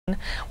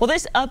Well,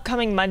 this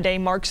upcoming Monday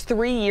marks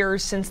 3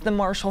 years since the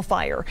Marshall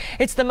Fire.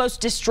 It's the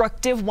most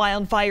destructive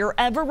wildfire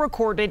ever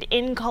recorded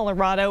in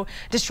Colorado,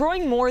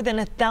 destroying more than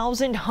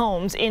 1,000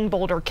 homes in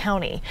Boulder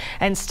County.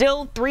 And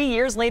still, 3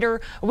 years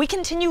later, we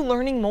continue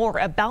learning more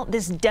about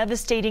this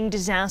devastating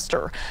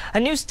disaster. A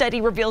new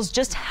study reveals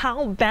just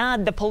how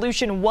bad the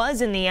pollution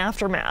was in the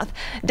aftermath.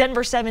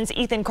 Denver 7's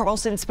Ethan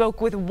Carlson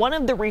spoke with one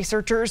of the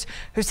researchers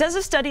who says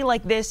a study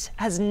like this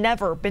has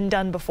never been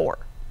done before.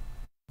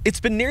 It's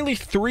been nearly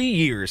 3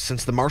 years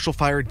since the Marshall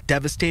Fire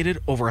devastated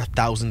over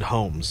 1,000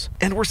 homes,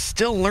 and we're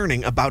still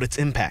learning about its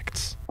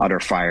impacts. Other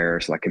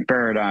fires like in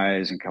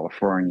Paradise in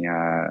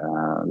California,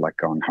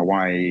 like on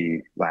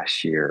Hawaii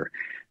last year,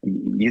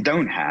 you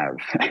don't have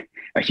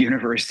a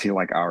university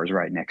like ours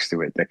right next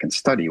to it that can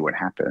study what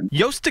happened.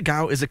 Joost de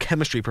Gouw is a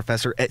chemistry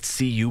professor at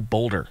CU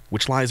Boulder,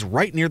 which lies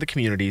right near the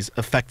communities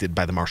affected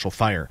by the Marshall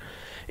Fire.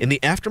 In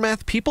the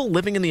aftermath, people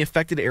living in the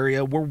affected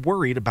area were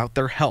worried about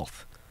their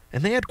health,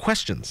 and they had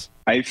questions.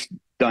 I've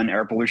done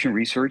air pollution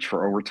research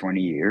for over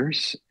 20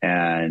 years,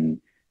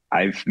 and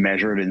I've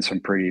measured in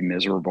some pretty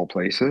miserable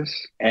places.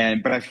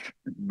 But I've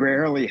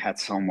rarely had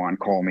someone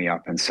call me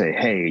up and say,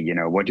 hey,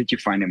 what did you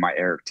find in my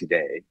air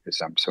today? Because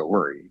I'm so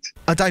worried.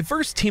 A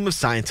diverse team of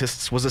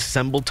scientists was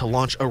assembled to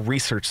launch a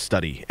research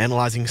study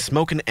analyzing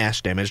smoke and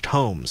ash damaged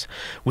homes.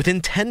 Within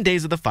 10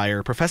 days of the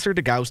fire, Professor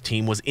de Gouw's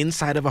team was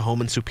inside of a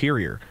home in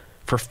Superior.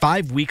 For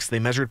 5 weeks, they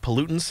measured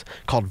pollutants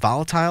called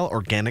volatile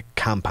organic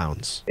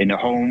compounds. In the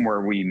home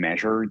where we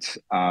measured,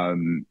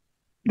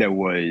 there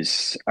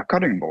was a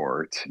cutting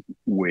board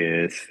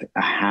with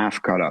a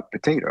half cut up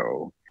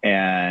potato.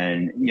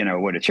 And,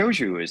 what it shows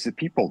you is that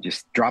people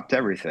just dropped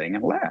everything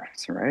and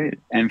left, right?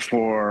 And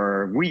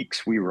for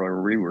weeks, we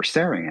were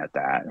staring at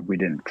that. We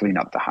didn't clean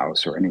up the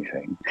house or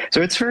anything.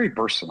 So it's very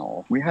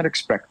personal. We had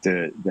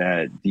expected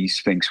that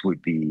these things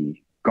would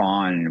be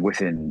gone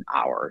within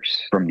hours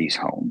from these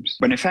homes.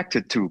 But in fact,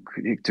 it took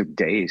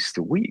days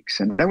to weeks,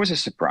 and that was a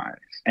surprise.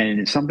 And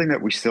it's something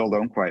that we still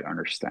don't quite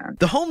understand.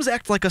 The homes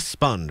act like a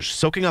sponge,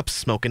 soaking up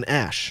smoke and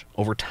ash.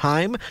 Over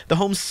time, the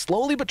homes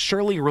slowly but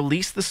surely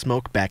release the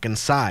smoke back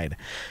inside.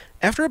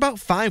 After about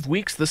 5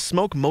 weeks, the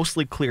smoke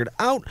mostly cleared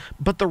out,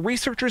 but the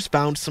researchers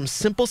found some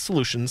simple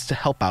solutions to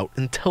help out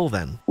until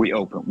then. We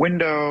open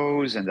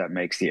windows, and that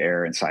makes the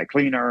air inside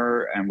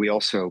cleaner. And we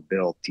also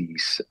built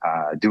these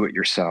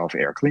do-it-yourself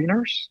air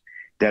cleaners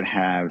that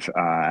have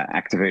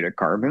activated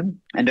carbon.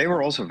 And they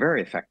were also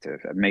very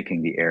effective at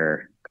making the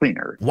air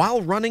cleaner.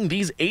 While running,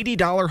 these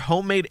 $80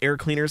 homemade air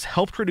cleaners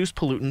helped reduce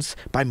pollutants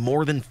by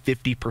more than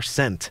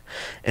 50%.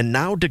 And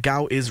now de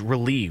Gouw is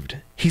relieved.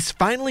 He's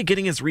finally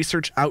getting his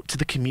research out to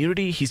the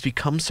community he's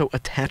become so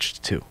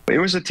attached to. It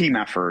was a team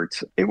effort.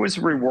 It was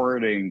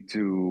rewarding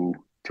to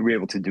be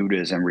able to do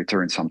this and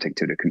return something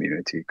to the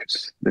community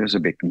because there's a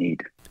big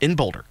need. In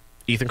Boulder,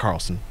 Ethan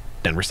Carlson,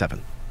 Denver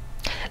 7.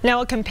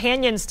 Now, a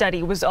companion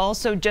study was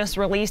also just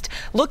released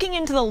looking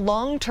into the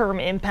long-term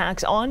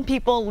impacts on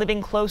people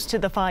living close to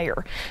the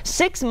fire.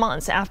 6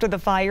 months after the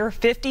fire,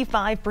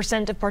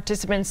 55% of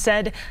participants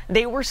said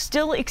they were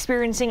still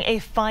experiencing a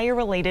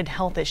fire-related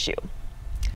health issue.